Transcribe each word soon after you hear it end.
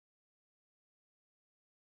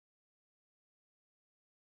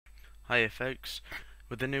Hiya folks,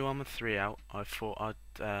 with the new Arma 3 out, I thought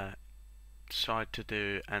I'd decide to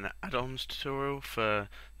do an add-ons tutorial for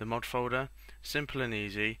the mod folder. Simple and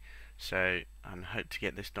easy, and hope to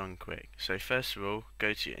get this done quick. So first of all,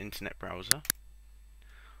 go to your internet browser,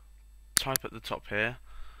 type at the top here,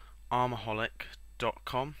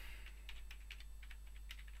 armaholic.com.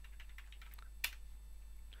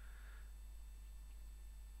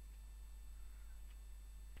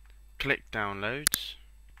 Click downloads,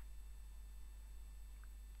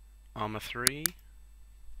 Arma 3.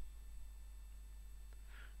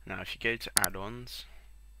 Now if you go to add-ons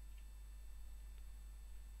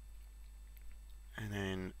and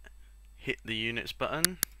then hit the units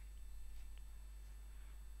button,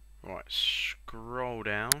 right, scroll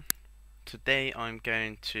down. Today I'm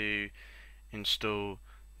going to install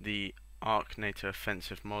the Arc NATO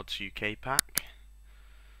Offensive Mods UK pack.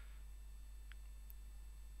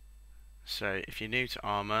 So if you're new to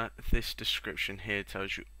Arma, this description here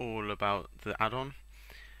tells you all about the add-on,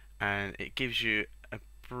 and it gives you a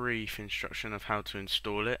brief instruction of how to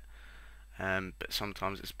install it, but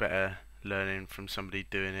sometimes it's better learning from somebody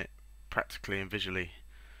doing it practically and visually.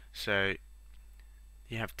 So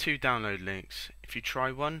you have two download links. If you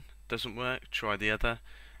try one, doesn't work, try the other,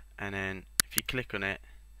 and then if you click on it,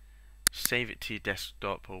 save it to your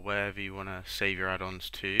desktop or wherever you want to save your add-ons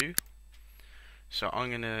to. So I'm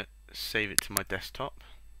going to save it to my desktop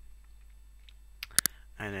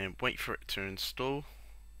and then wait for it to install.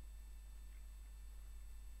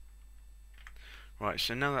 Right,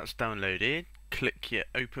 so now that's downloaded, click your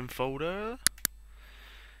open folder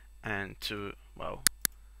and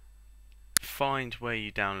find where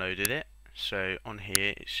you downloaded it. So on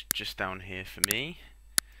here, it's just down here for me.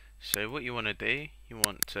 So what you want to do, you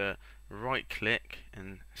want to right click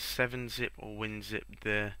and 7-zip or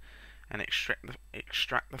WinZip and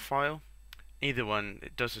extract the file. Either one,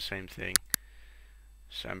 it does the same thing.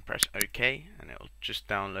 So press OK and it will just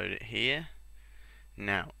download it here.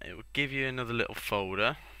 Now it will give you another little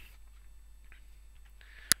folder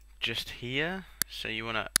just here, so you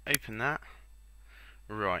want to open that.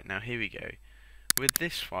 Right, now here we go. With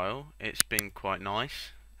this file, it's been quite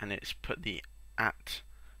nice and it's put the @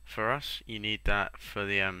 for us. You need that for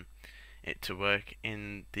the it to work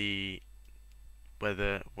in the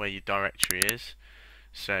where your directory is.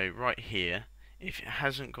 So right here, if it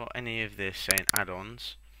hasn't got any of this saying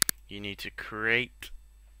add-ons, you need to create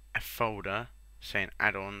a folder saying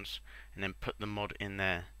add-ons and then put the mod in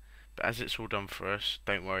there. But as it's all done for us,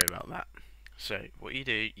 don't worry about that. So what you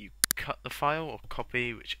do, you cut the file or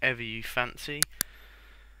copy, whichever you fancy,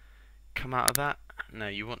 come out of that. Now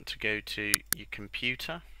you want to go to your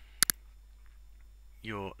computer,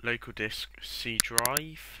 your local disk C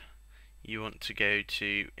drive. You want to go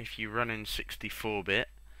to, if you run in 64-bit,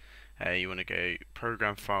 you want to go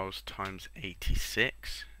program files times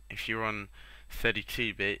 86. If you're on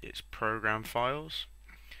 32-bit, it's program files.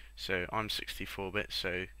 So I'm 64-bit,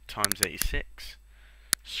 so times 86.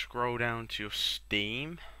 Scroll down to your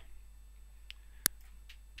Steam.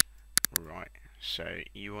 Right, so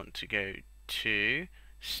you want to go to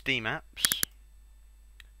Steam Apps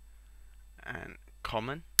and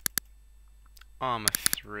Common, Arma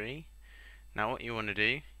 3. Now what you want to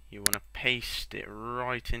do, you want to paste it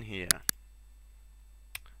right in here.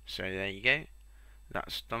 So there you go,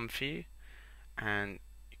 that's done for you, and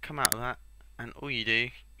you come out of that and all you do,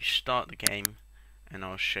 you start the game and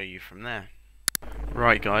I'll show you from there.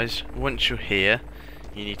 Right guys, once you're here,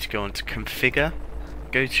 you need to go on to configure,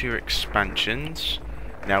 go to your expansions.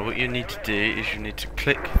 Now what you need to do is you need to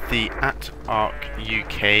click the @Arc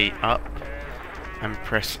UK up and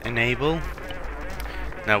press enable.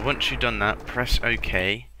 Now once you've done that, press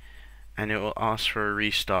OK and it will ask for a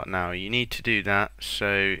restart. Now you need to do that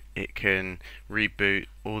so it can reboot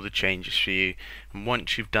all the changes for you, and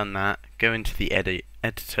once you've done that, go into the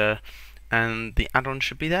editor and the add-on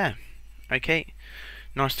should be there. Okay,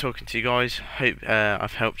 nice talking to you guys, hope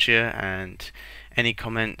I've helped you, and any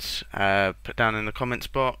comments put down in the comments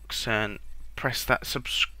box and press that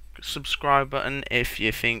subscribe button if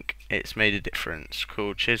you think it's made a difference.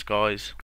 Cool, cheers guys.